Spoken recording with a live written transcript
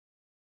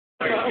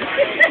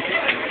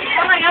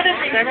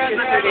That's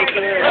just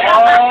ridiculous.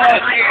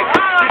 Oh, you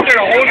took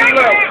a whole new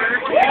level.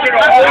 You took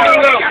a whole new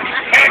level.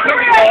 Cat took a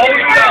whole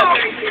new level.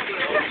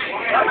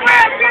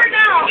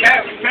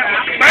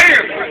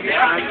 Bam!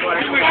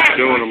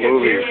 Doing a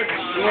movie. You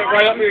went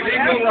right up here.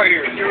 You go right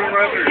here. You went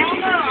right up here.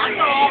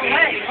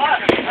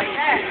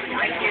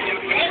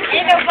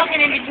 Ain't no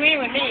fucking in between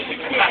with me.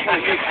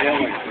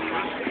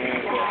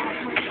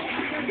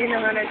 Do you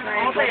know how to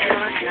tie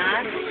a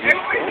knot?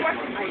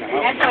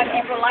 That's what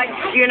people like.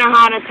 Do you know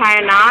how to tie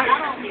a knot?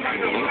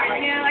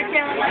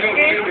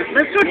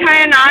 Let's go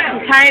tie a knot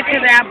and tie it to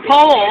that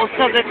pole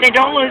so that they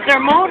don't lose their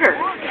motor.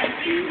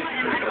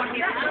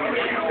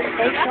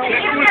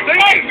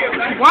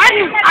 What?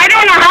 I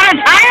don't know how to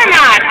tie a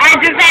knot. I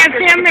just asked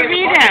him if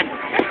he did.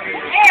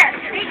 Here,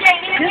 PJ,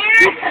 need a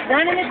beer?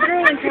 Running it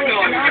through until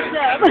it's knocked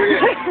up.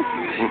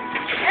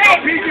 Hey,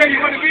 PJ,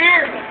 you want a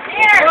beer?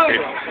 Here.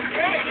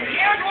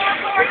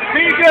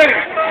 PJ,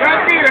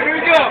 grab beer. Here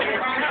we go.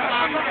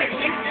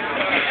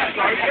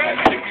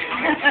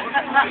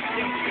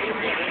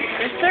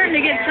 They're starting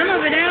to get some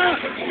of it out.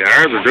 The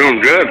ours are doing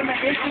good.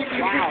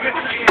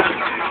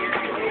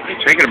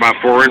 Taking about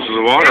 4 inches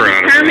of water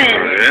out of it.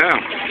 Determined. Yeah.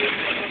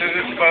 So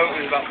this boat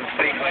is about to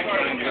sink like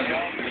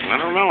I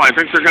don't know. I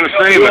think they're going to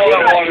save it.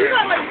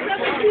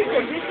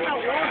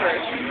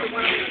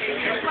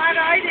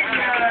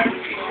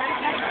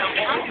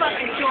 I'm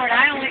fucking short.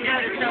 I only go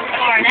to so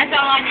far. That's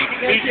all I need to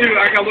go Me to. too.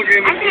 I got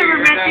looking at I've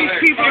never met these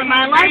people in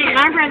my life, and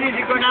I'm ready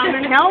to go down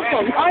and help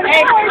them.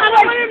 Hey, I don't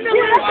want him to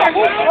lose that.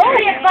 It's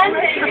only a fun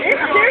thing. It's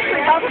seriously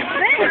about the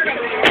thing.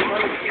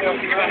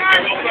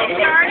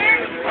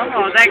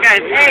 Oh, that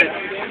guy's hey.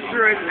 I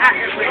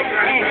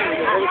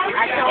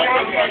told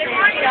him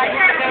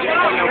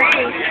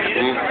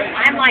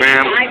I'm like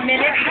 5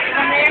 minutes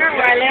from there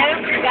where I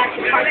live. We got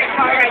to park the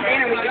car right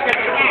there and we can take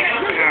a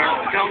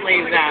nap. Don't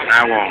leave that.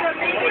 I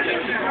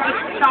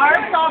won't.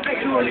 Starts off at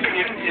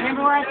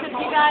remember where I took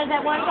you guys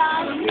at one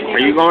time?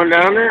 Are you going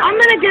down there? I'm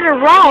going to get a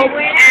rope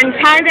and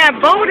tie that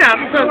boat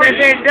up so that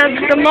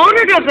the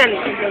motor doesn't...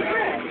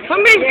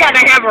 Somebody's got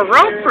to have a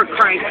rope, for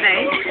Christ's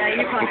sake.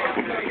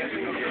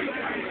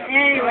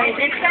 Anyway,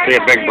 See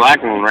a big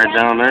black one right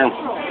down there.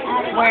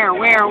 Where?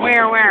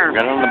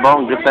 Get on the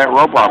boat and get that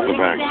rope off the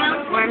back.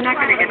 Well, I'm not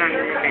going to get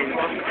under the fence.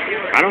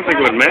 I don't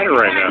think it would matter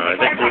right now. I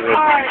think we would.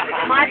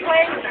 My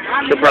place,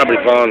 She'll probably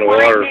fall in the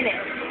water.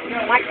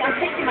 I'm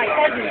taking my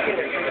cousin to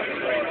it.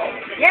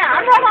 Yeah,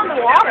 I'm right on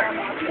the water.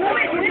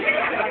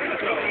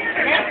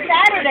 Next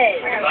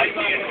Saturday.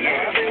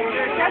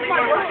 That's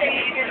my birthday.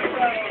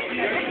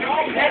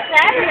 Next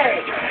Saturday.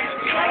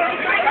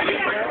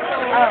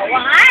 Oh,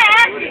 well, I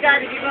asked you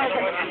guys if you guys.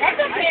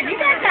 That's okay. If you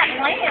guys got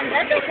plans,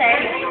 that's okay.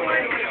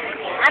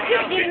 I'm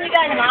just giving you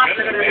guys an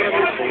option. I'm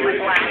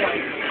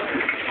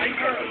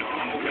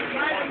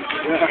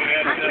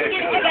just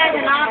giving you guys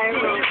an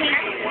option.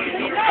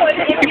 You know,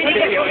 if you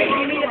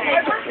need a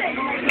paper,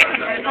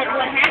 like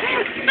what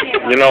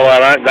happened. You know what?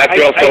 I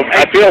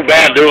feel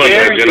bad doing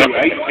this. You know.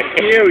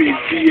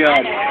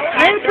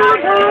 I'm so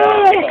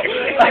good.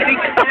 I think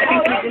we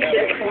just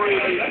did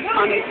 40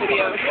 on these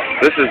videos.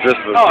 This is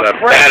just a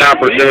bad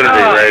opportunity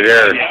right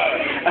here.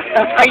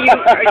 Are you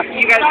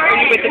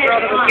with the girl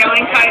that was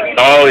yelling tight?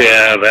 Oh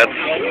yeah,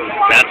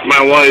 that's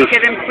my wife.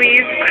 Can him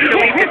please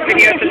delete this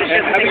video so that she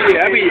doesn't think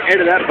How do you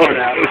edit that part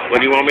out? What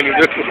do you want me to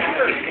do?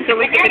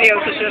 delete the video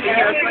so she doesn't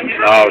hear us?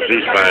 Oh,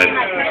 she's fine.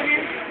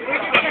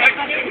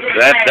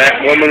 That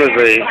woman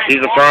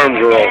she's a farm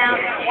girl.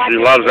 She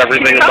loves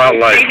everything about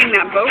life. She's saving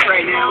that boat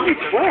right now.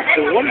 What?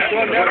 So what is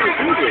going on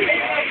with you?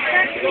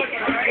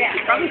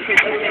 Probably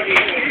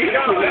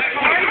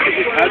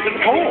How's it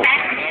cold?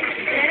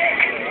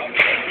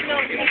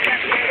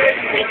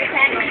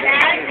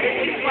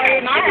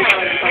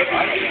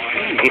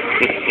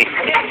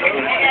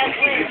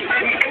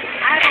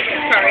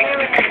 Sorry.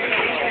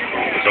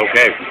 It's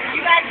okay. I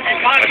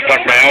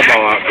stuck my elbow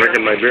out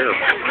drinking my beer. I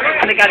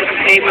got it to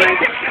save my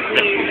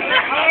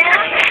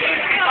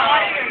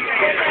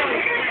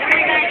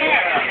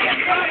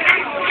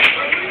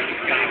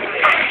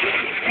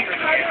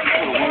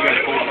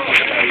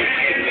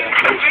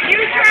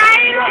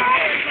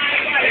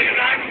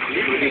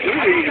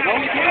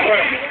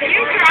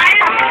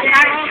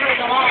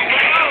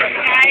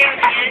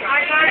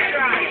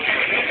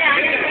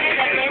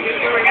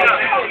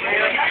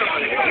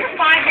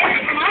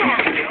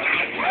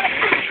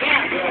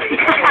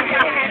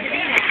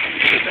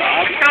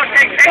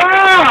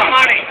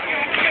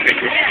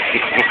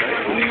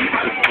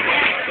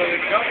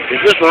Is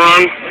this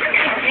wrong?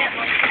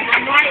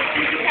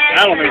 I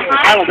don't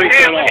think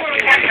so at all.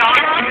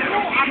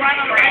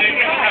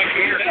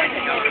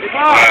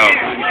 Wow.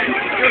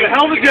 Good,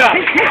 hell of a job.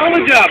 Hell of a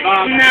job,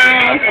 Bob. No.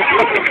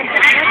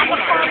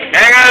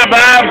 Hang on,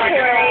 Bob.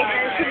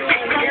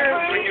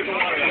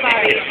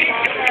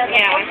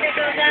 Yeah.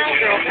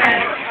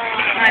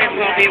 Might as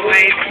well be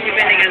away. You've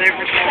been together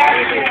for so long.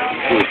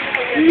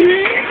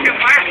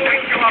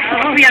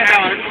 Oh, yeah, that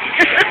one.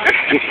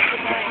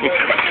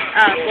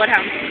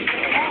 Bloodhound.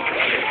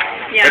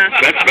 Yeah.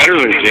 That's better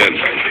than 10.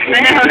 I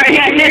know,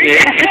 right?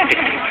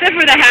 Except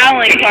for the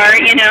howling part,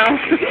 you know.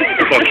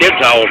 Well, kids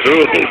howl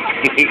too.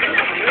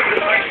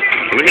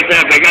 Look at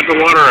that, they got the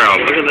water out.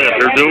 Look at that,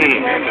 they're doing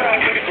it.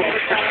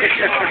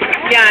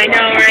 Yeah, I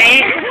know,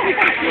 right?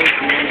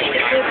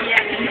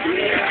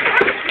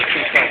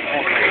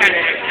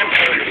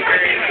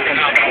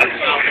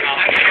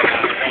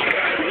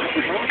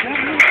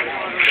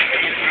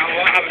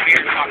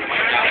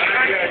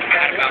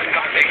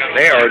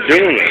 They are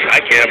doing it. I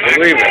can't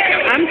believe it.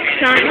 I'm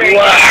stunned.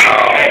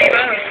 Wow.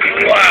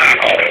 Wow.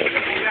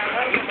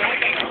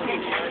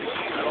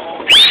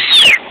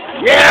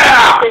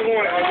 Yeah!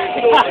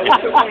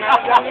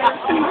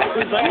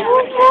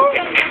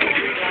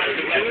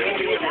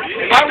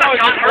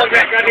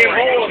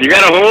 You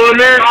got a hole in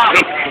there? I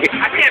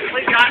can't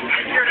believe God.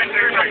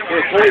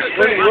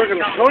 Tony's working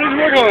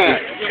on that.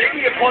 They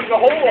need to plug the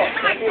hole up.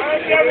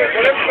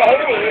 Whatever the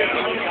hole is.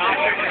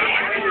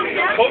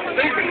 Both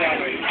thinking that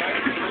way.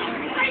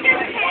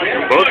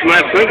 Both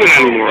not thinking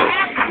anymore.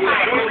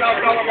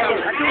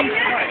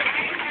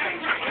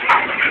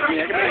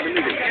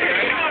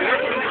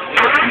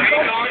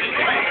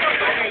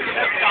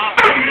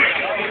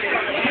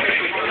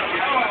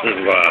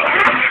 Wow.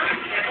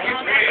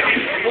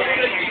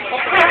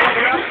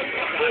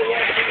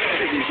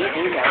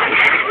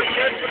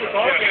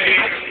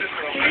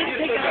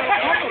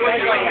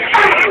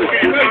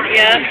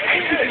 Yeah.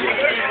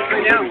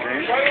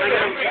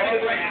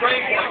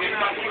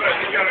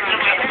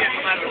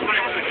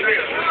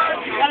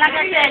 Well, like I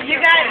said, you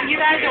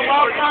guys are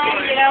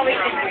welcome. You know, we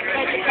can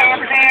put the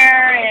camp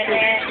there, and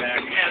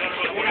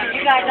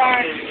you guys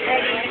aren't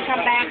ready to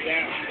come back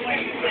when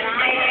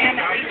I am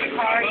at I.C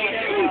SHARKS.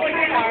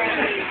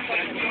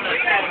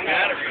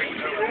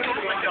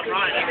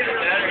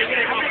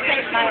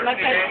 My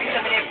cousin's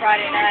coming in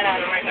Friday night. I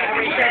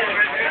reached out to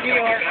New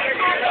York.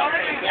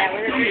 Yeah,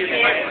 we're kids.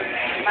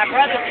 My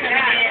brother's coming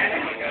in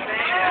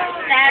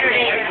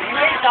Saturday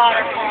with his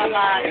daughter from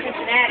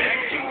Cincinnati.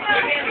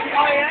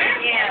 Oh,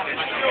 yeah? Yeah.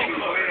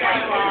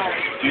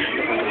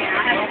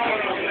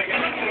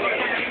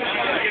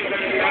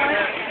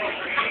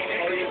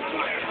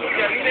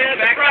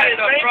 Back right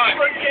up front.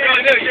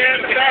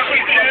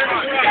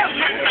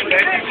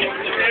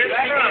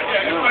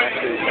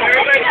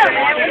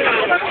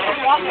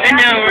 I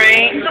know,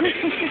 right?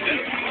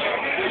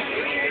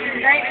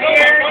 Drink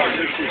beer,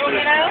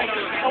 you know,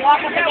 go walk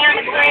up and down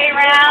the parade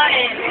route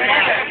and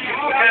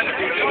whatever.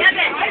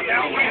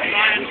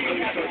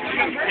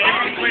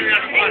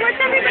 Hey, what's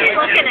everybody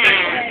looking at?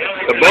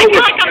 The boat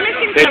was,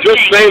 they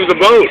just saved the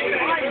boat.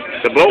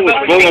 The boat was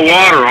full of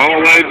water all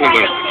the way to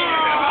the,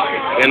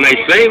 and they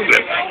saved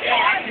it.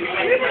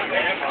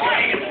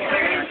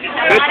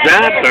 Good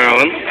job,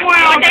 darling.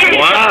 Wow.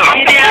 Wow.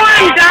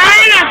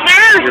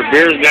 Dinosaurs. Your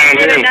beer's down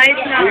here.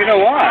 Well, you know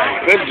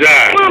why? Good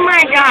job. Oh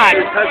my God.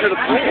 Because of the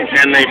pool.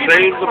 And they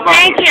saved the boat.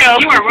 Thank you.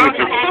 You are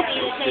welcome.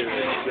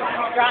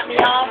 Drop me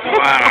off.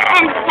 Wow.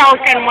 I'm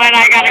soaking wet.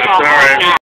 I gotta go. All right.